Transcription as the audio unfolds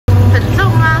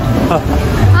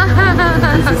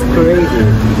This is crazy.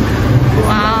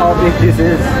 Wow. How big this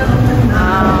is.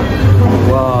 Wow.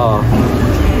 Wow.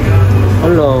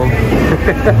 Hello.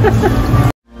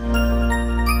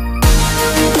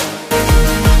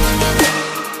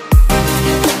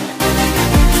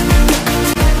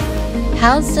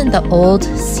 Housed in the old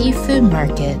seafood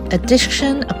market,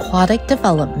 Addiction Aquatic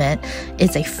Development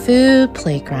is a food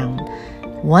playground.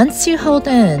 Once you hold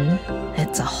in,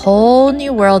 it's a whole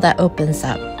new world that opens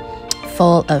up,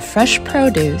 full of fresh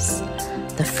produce,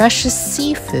 the freshest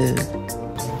seafood.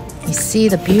 You see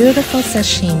the beautiful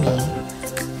sashimi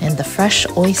and the fresh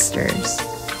oysters.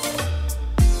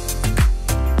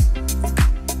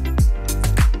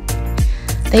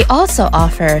 They also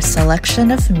offer a selection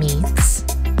of meats,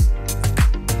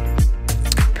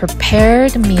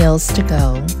 prepared meals to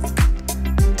go,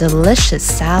 delicious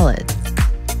salad.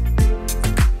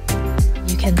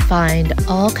 You can find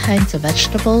all kinds of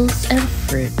vegetables and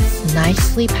fruits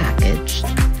nicely packaged,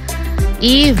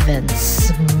 even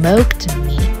smoked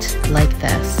meat like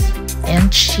this,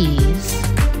 and cheese.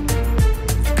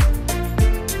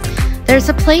 There's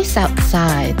a place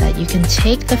outside that you can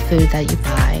take the food that you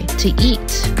buy to eat.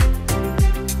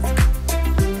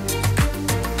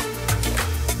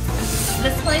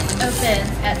 This place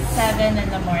opens at 7 in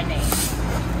the morning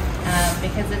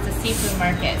because it's a seafood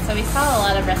market. So we saw a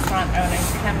lot of restaurant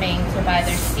owners coming to buy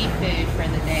their seafood for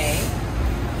the day.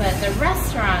 But the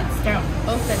restaurants don't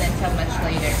open until much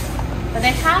later. But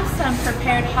they have some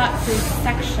prepared hot food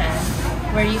section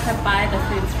where you can buy the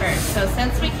foods first. So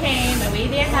since we came and we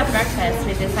didn't have breakfast,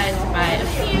 we decided to buy a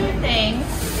few things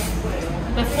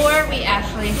before we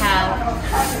actually have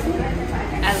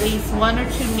at least 1 or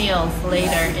 2 meals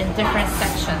later in different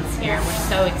sections here. We're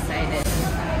so excited.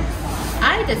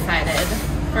 I decided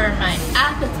for my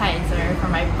appetizer, for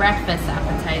my breakfast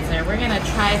appetizer, we're gonna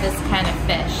try this kind of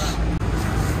fish.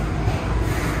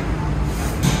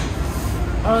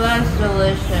 Oh, that's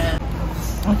delicious.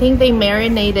 I think they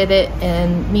marinated it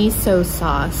in miso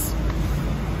sauce.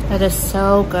 That is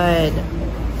so good.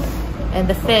 And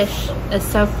the fish is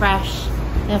so fresh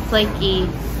and flaky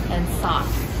and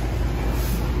soft.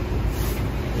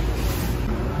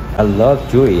 I love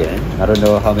durian. I don't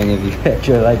know how many of you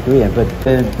actually like durian, but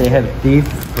they have deep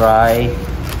fried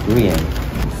durian.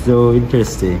 So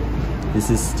interesting. This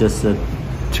is just a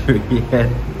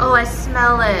durian. Oh, I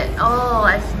smell it. Oh,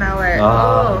 I smell it.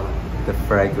 Oh, the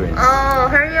fragrance. Oh,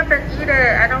 hurry up and eat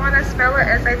it. I don't want to smell it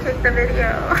as I take the video.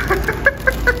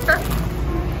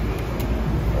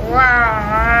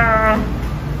 Wow.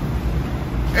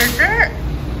 Is it?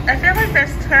 I feel like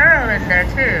there's taro in there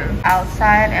too.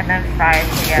 Outside and then fried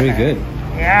together. Pretty good.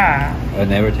 Yeah. I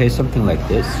never taste something like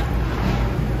this.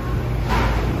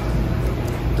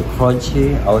 The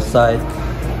crunchy outside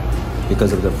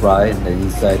because of the fry, and then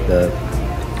inside the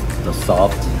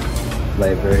soft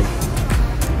flavor.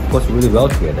 It goes really well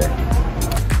together.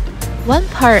 One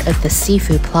part of the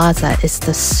seafood plaza is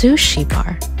the sushi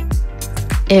bar.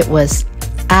 It was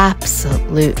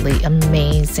absolutely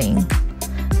amazing.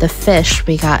 The fish,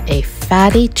 we got a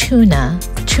fatty tuna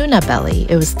belly.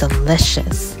 It was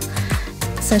delicious.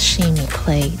 Sashimi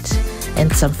plate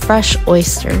and some fresh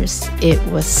oysters. It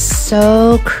was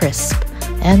so crisp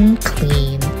and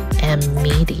clean and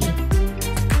meaty.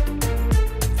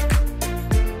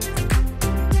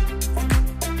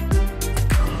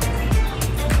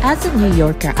 As a New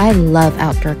Yorker, I love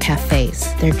outdoor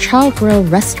cafes. Their Char Grill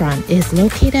restaurant is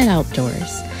located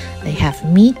outdoors. They have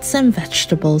meats and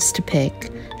vegetables to pick,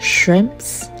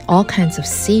 shrimps, all kinds of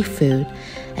seafood,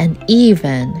 and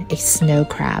even a snow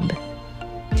crab.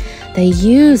 They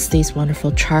use these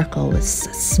wonderful charcoal with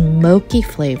smoky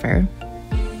flavor,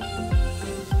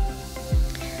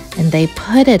 and they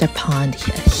put it upon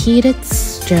a heated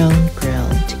stone grill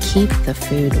to keep the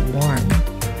food warm.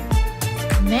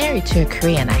 Married to a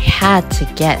Korean, I had to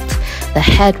get the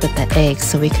head with the eggs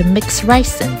so we could mix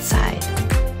rice inside.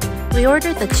 We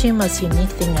ordered the two most unique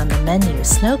thing on the menu,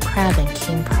 snow crab and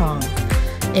king prawn.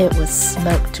 It was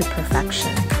smoked to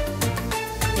perfection.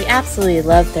 We absolutely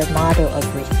love their motto of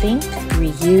rethink,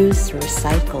 reuse,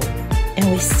 recycle,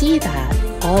 and we see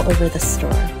that all over the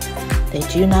store. They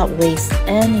do not waste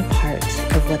any part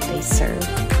of what they serve.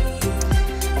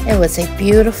 It was a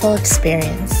beautiful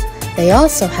experience. They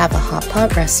also have a hot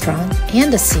pot restaurant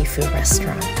and a seafood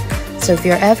restaurant. So if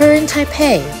you're ever in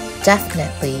Taipei,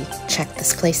 definitely check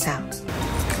this place out.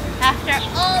 After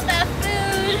all that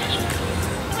food,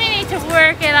 we need to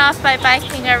work it off by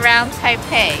biking around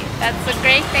Taipei. That's the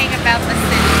great thing about the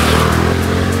city.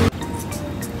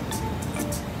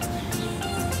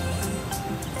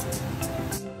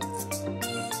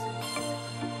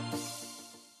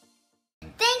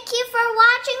 Thank Thank you for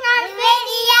watching our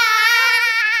video.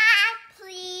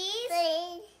 Please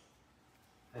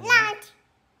like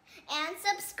and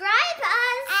subscribe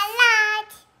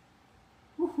us.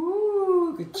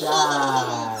 Woohoo! Good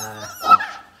job.